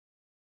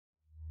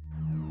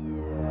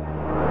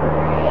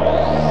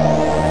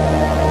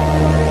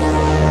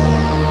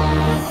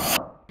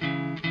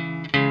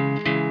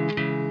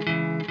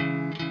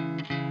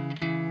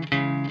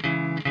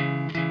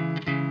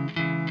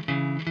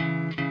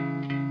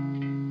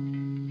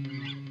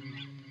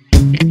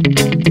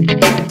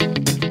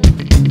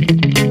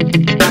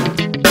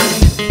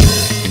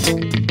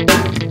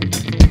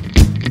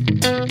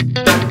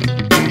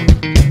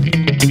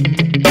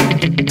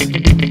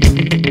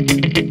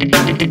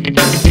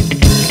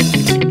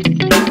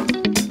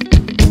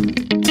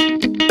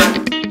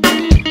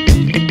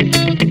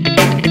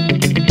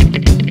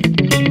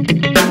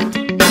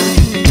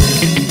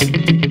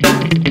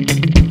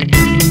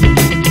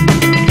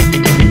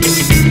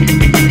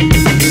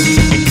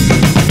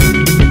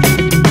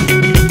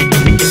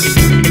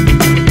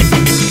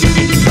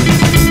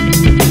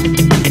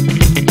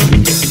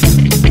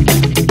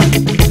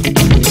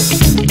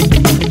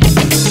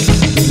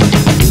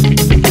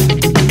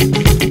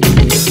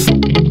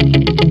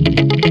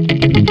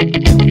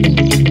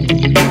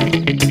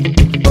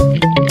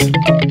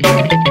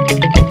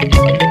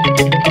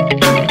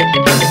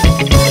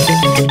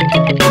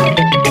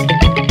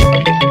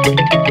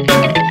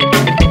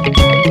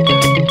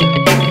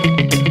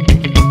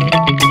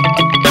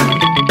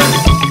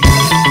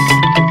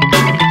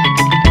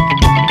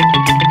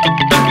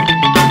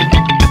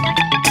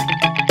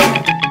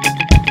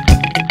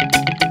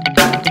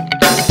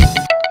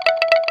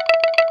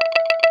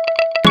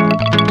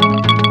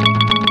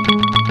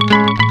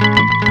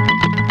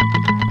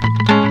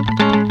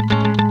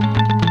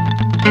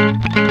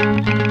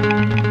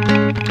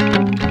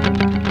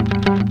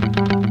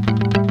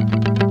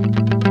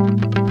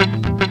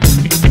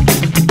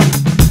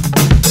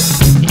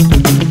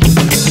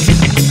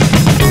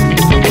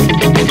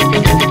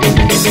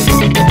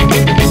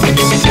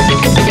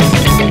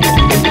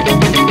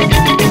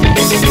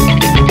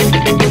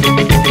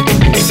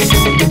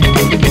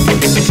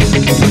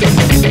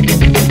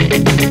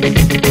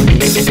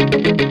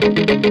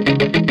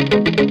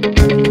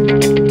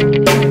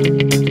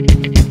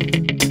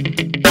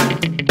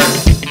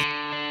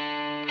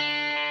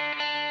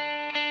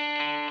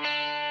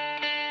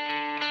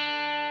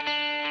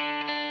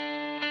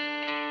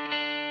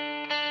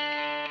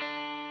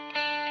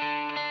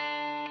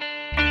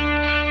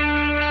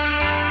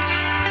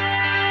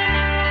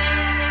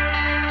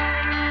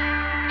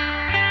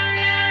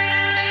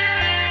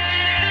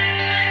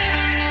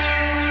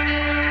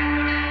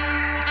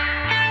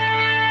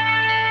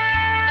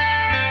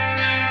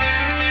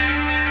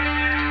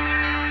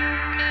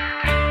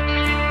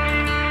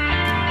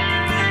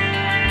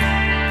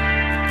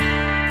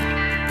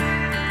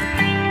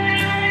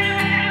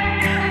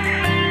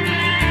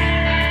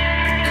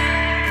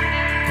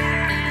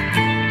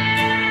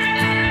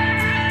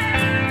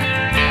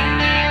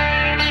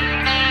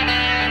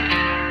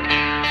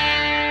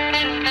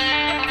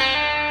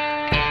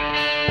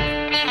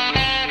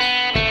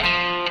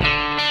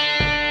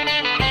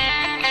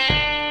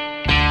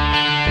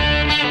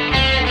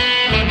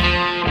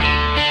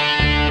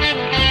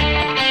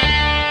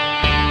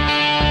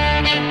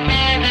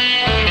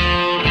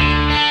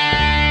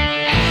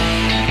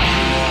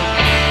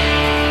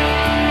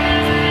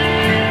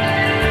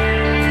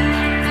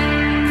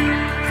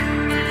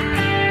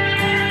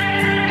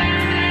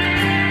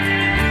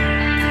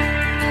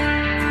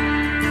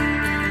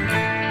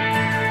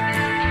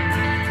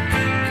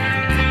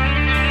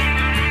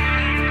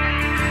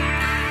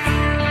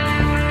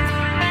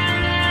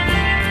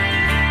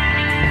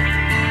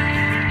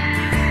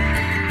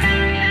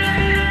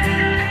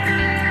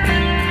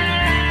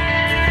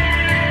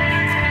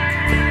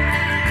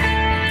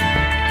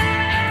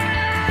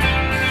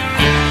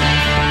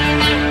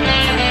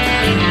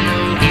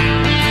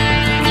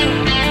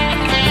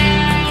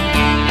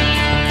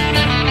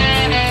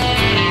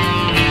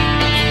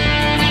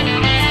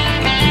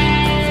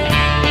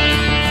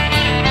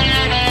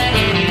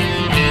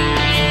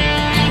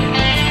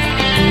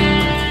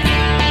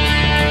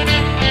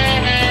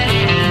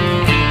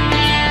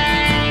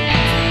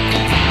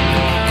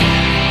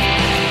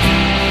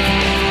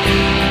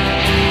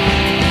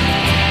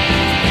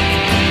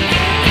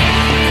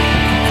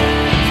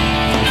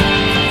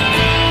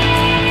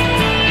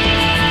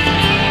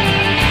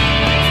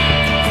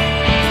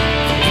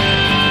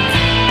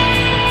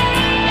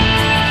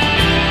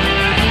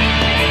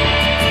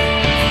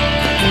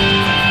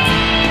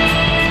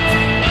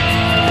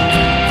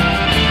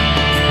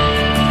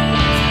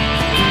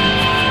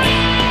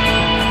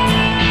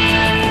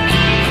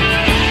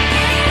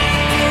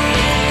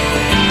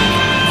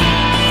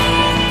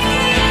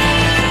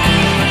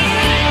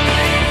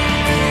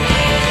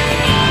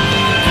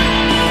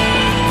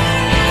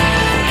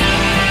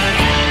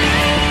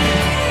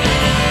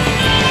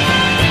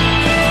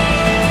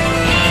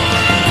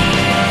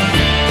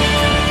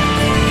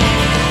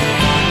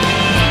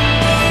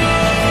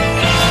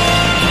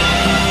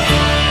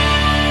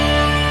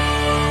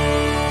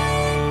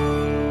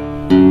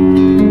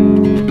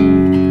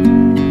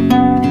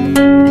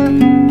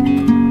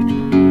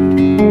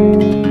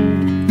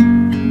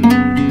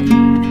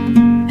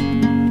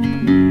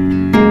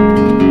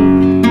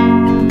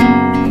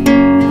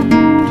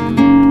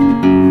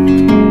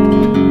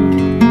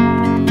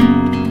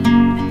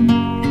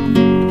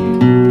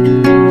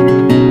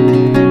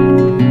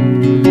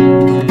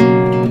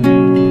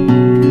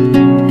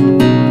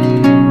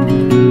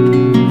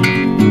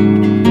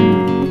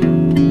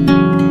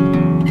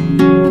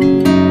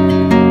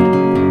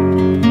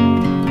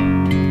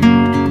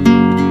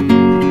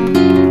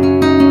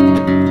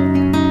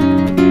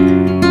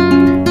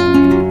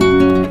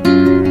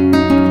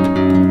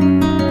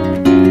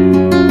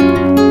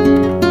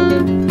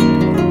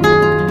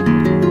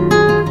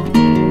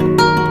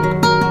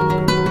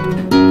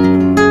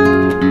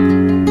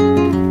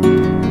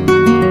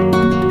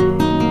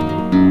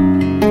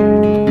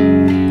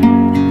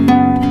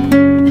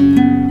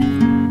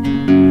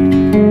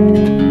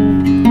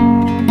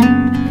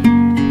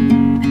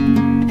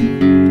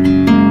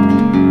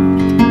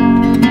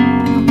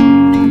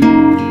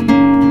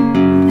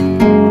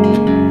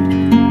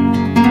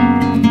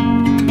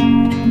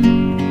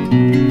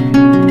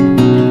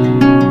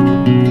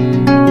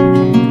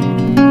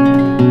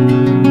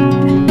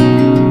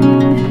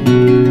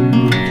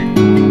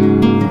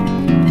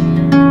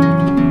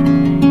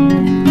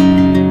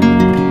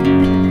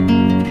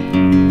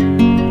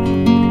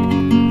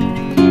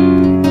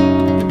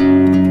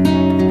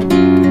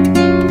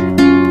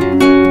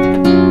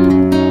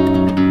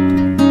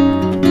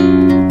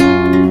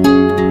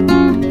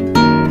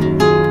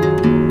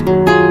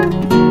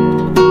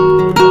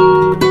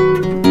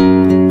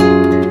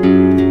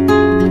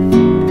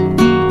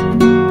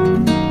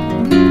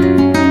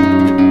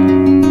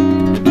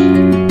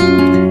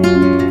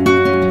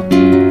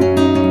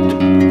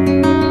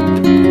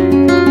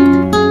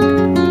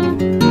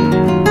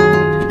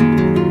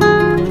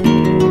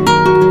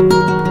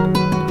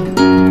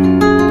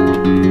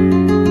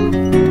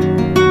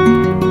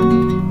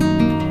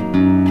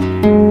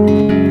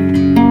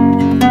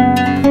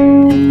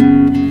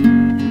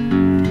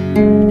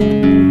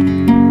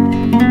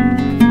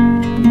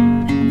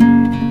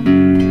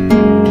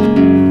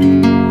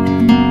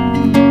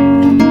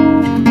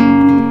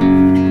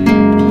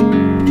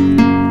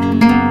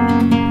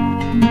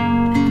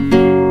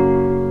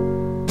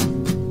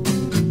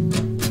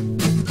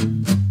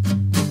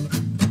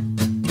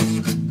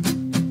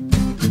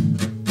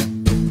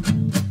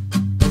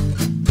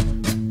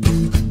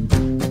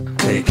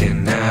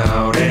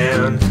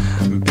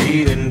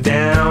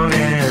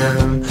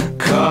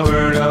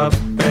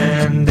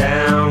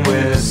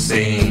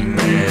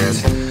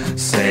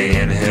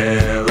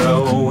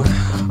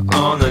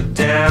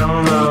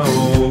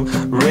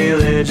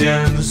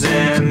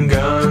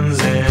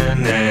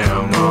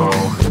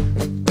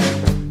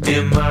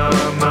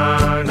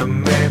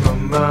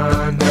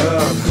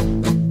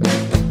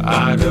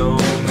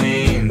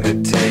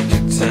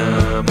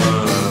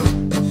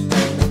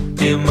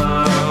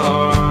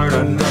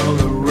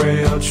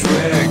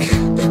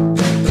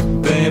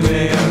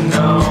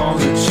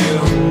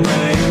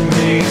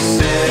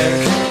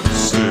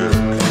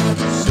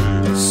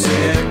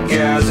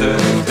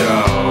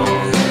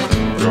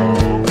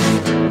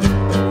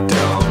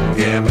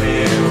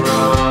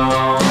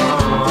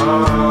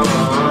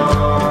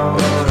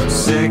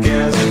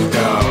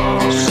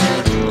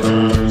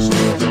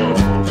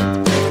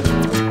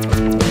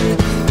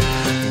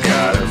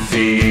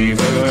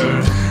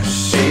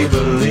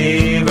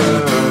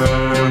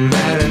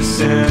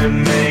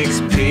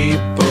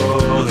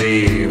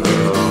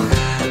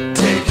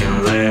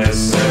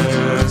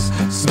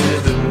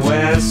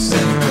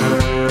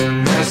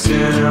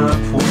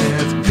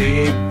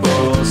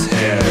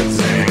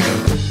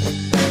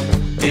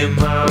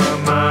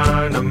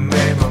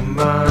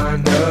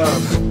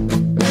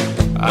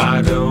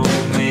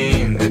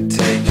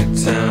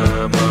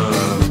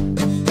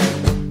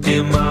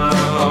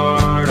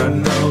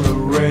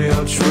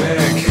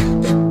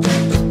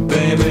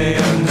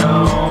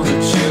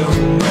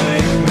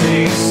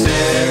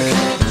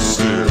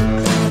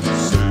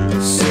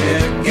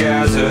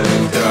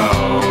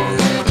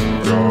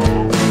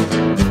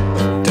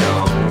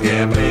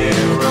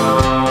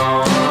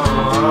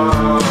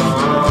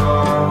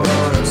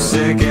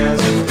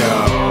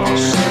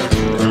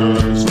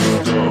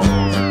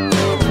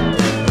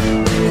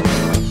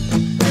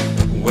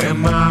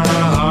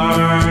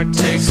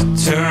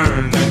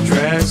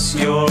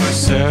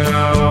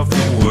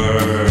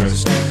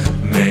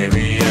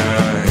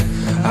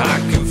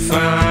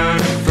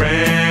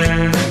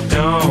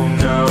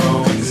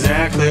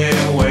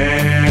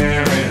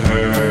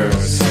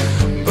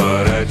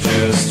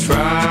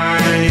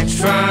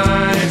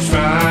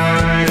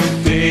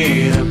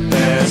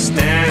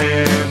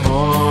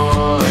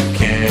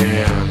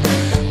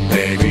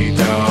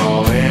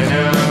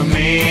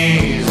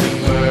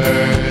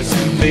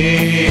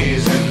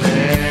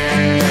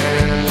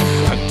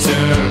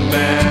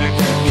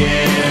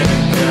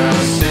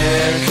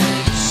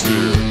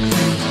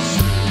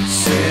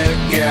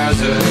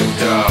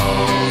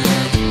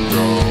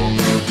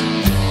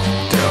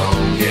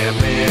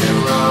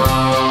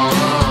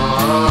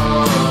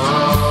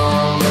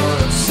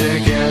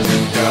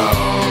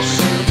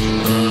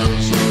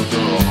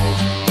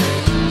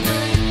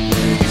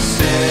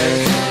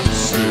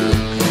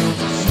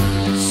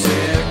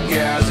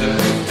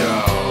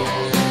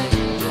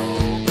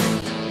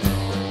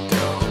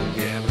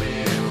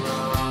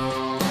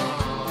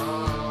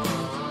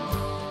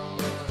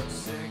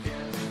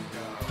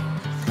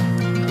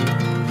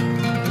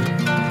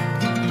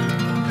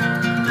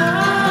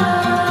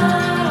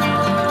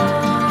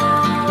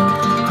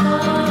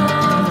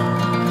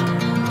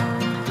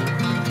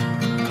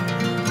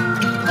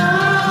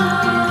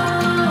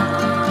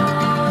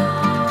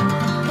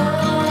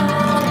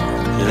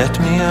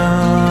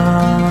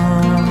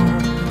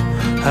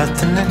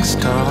next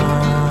stop.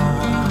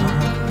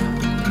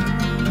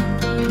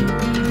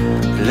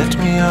 Let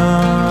me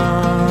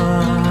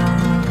off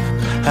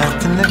at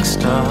the next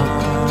stop.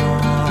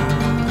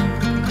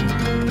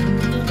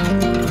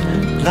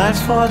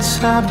 Life's what's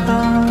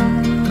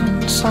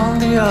happens on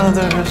the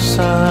other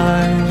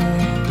side.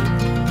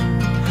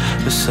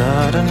 A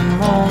sudden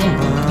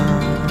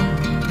moment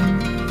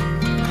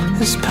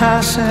is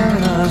passing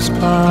us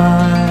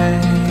by.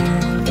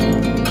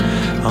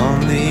 On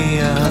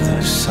the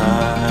other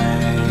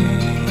side,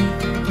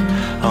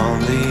 on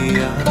the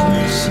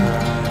other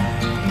side.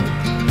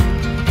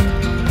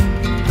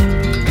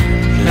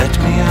 Let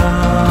me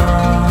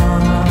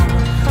off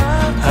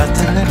at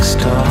the next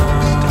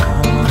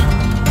stop.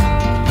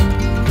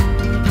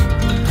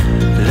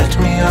 Let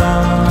me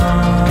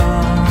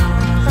off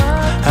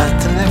at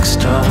the next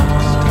stop.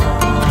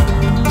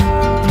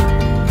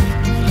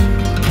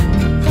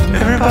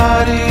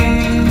 Everybody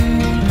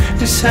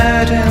is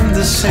heading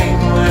the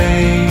same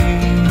way.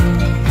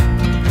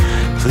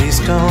 Please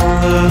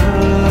don't look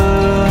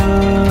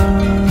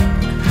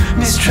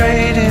me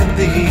straight in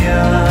the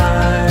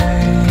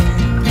eye.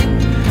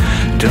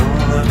 Don't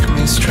look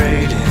me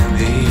straight in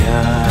the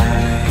eye.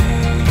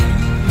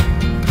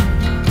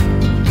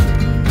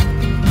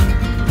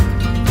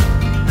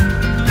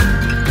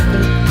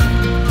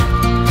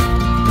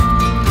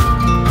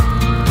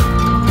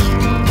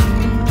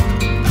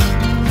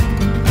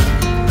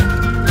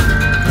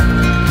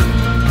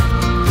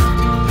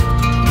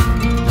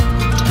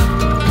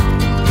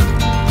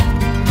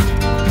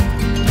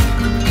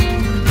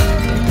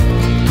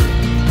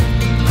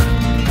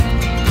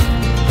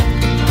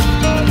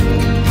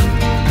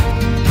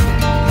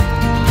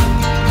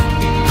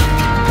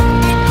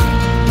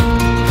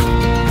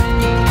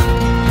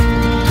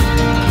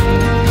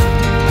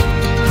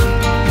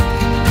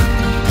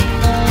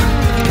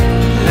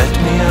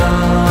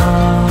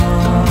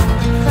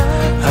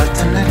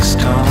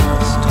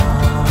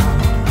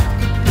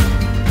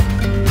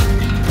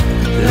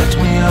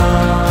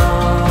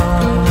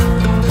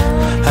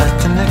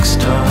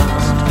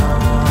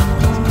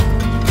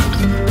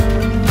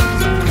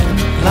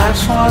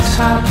 What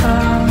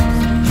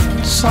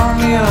happens on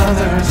the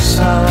other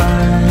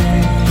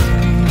side?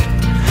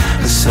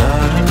 A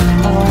sudden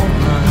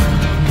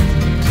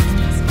moment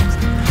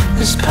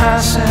is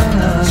passing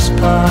us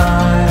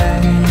by.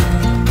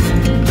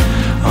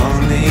 On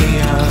the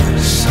other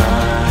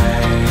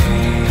side,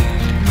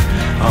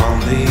 on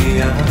the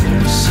other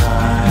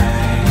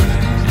side,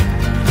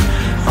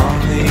 on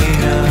the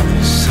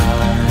other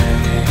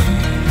side,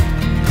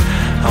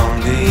 on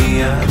the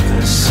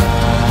other side.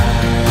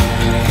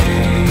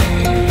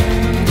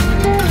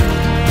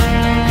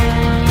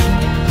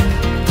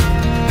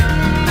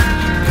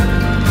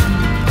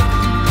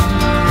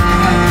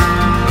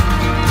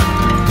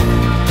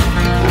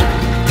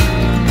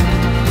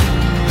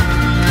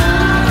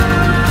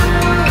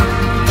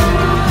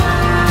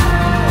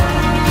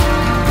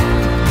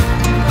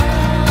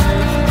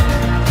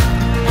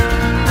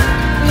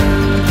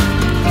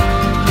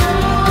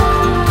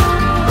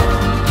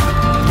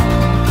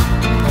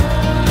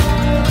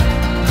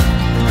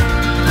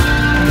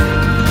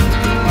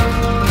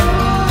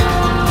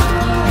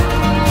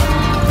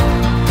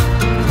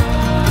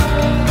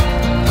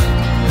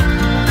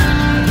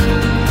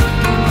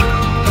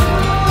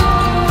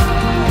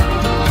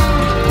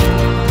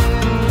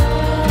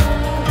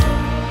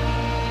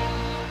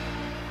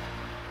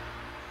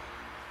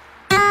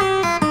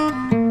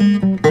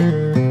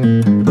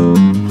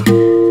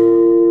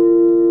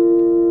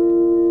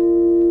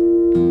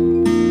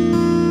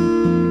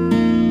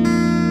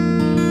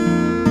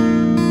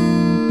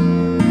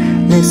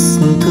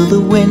 Listen to the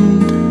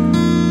wind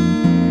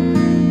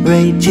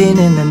raging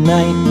in the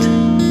night.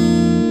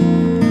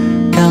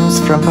 Comes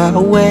from far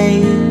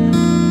away,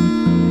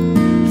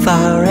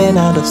 far and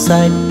out of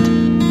sight.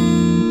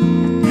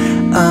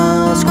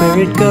 Ask where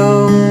it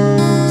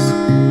goes,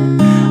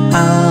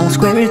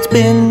 ask where it's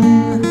been.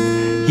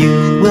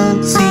 You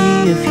will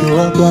see if you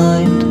are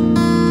blind.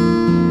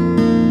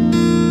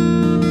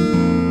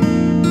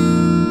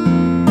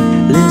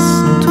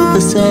 Listen to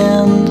the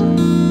sand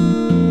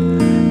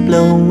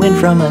blowing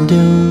from a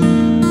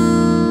dune,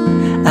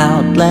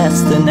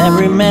 outlasting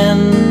every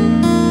man.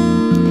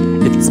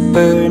 It's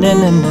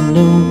burning in the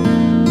noon.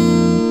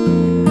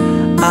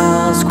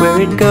 Ask where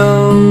it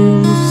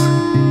goes,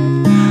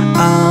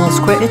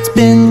 ask where it's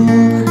been.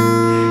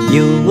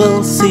 You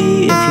will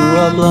see if you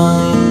are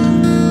blind.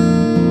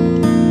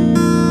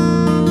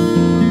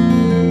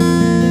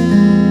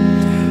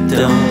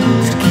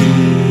 Don't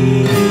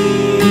keep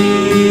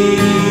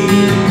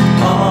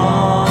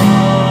all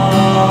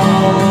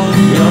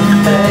your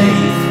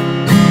faith.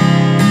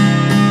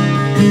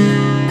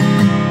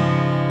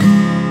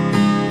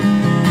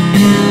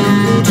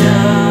 In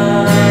just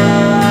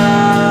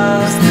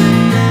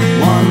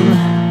one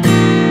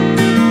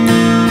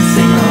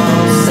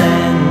single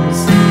sense.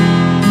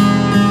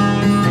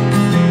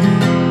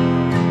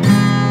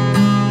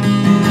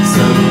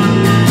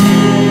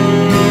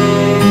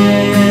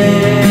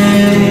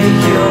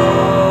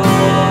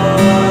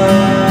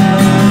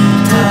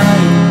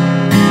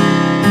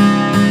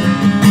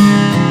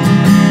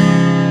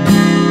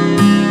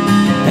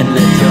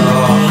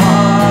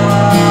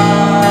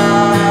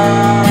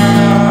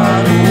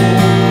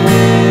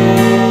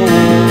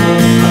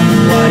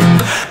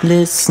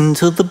 listen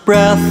to the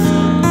breath.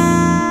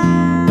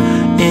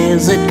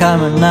 Is it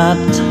calm or not?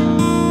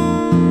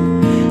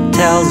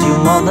 Tells you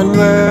more than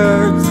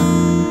words,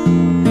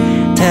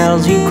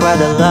 tells you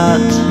quite a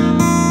lot.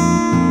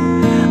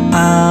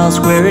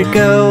 Ask where it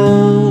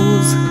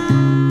goes,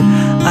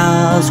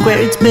 ask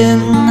where it's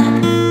been.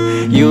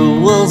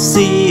 You will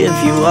see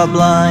if you are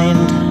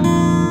blind.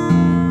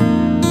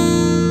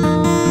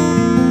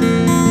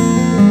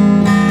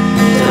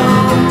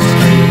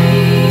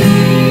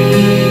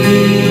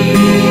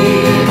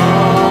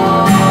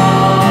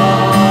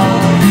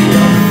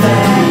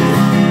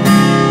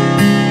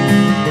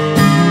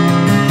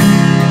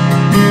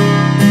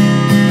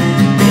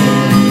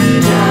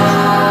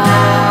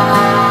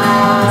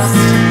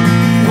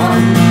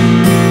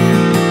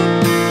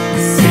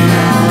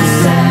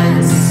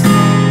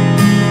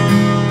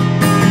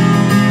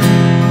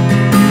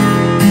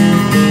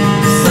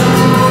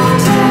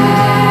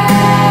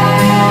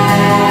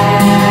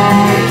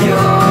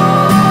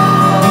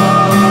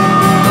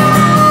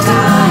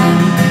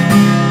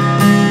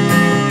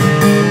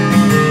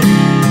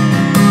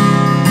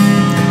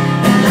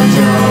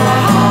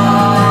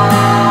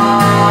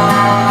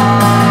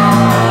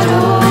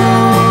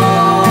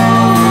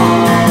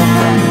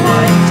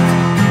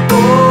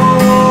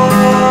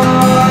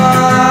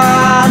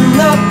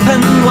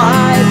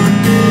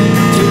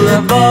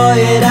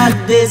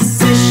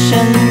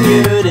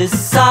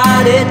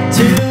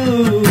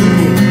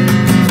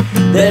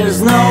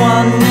 There's no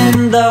one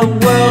in the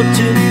world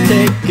to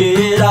take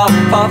it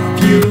off of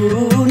you.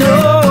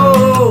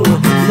 No,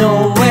 no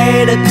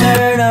way to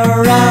turn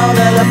around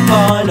at a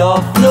point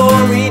of no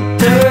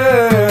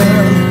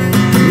return.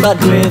 But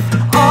with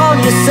all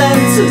your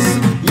senses,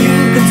 you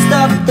can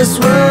stop this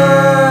world.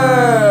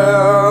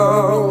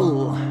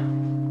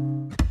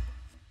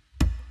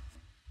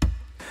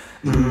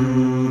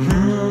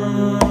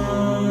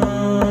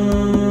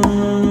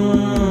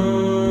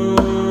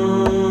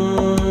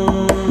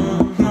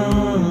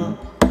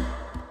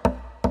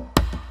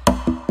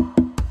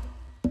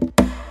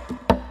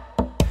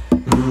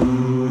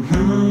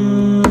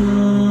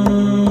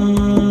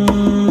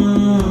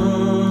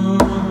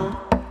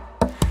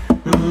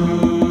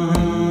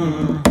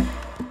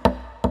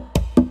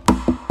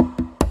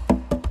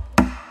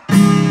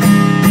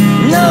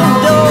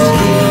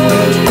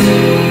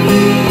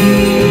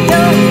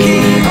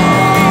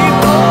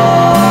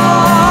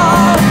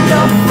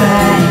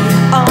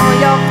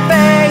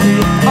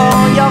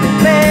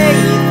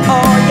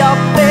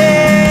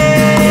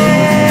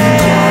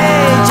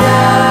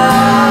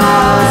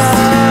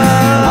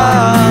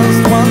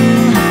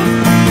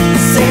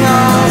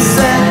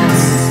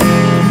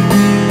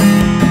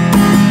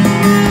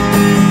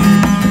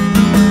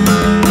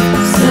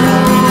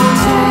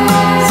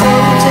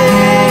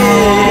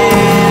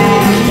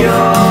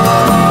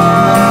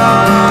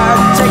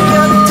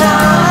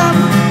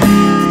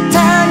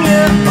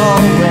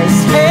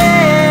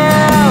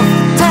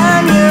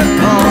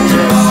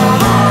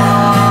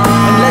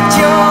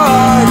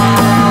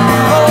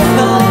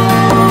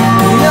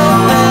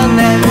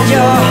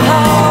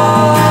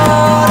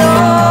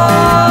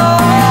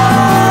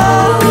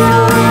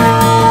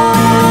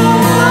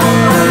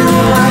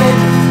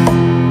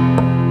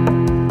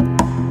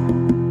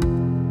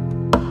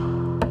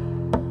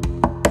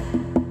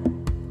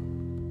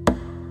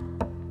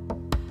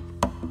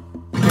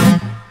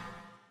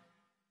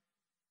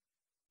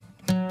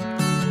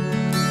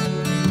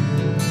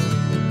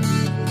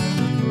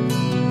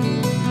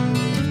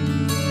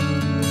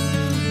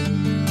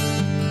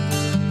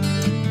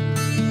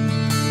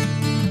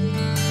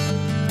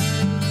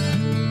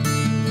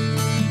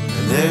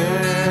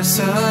 There's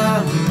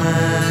a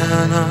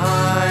man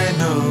I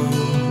know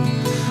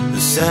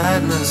whose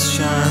sadness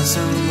shines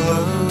and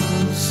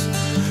glows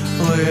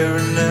where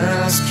an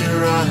nest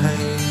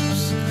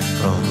arrives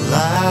from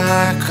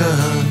lack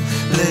of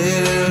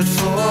lived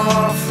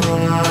for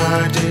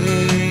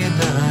Friday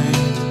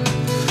night,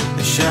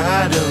 a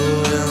shadow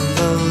in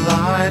the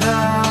light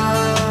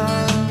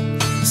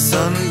of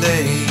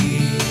Sunday,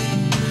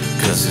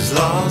 'cause he's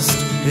lost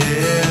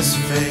his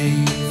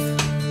faith.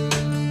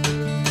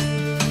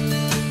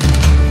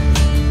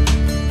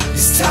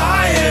 He's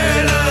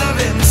tired of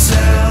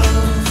himself.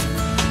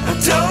 I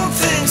don't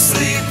think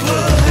sleep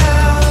will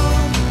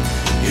help.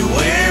 You're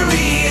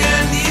weary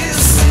and you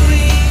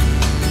sleep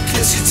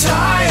 'cause you're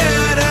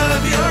tired of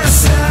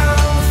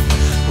yourself.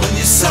 When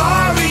you're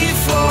sorry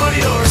for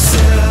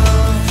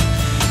yourself,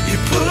 you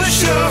push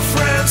your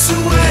friends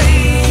away.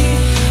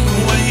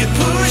 When you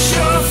push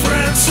your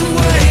friends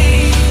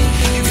away,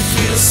 you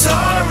feel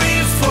sorry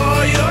for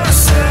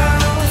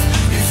yourself.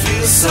 You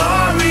feel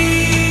sorry.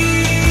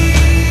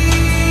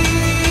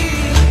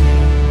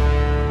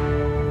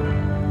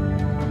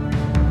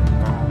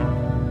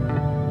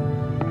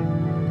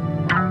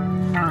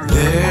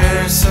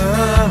 There's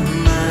a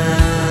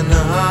man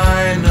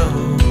I know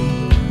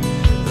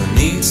who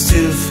needs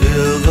to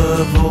fill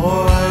the void.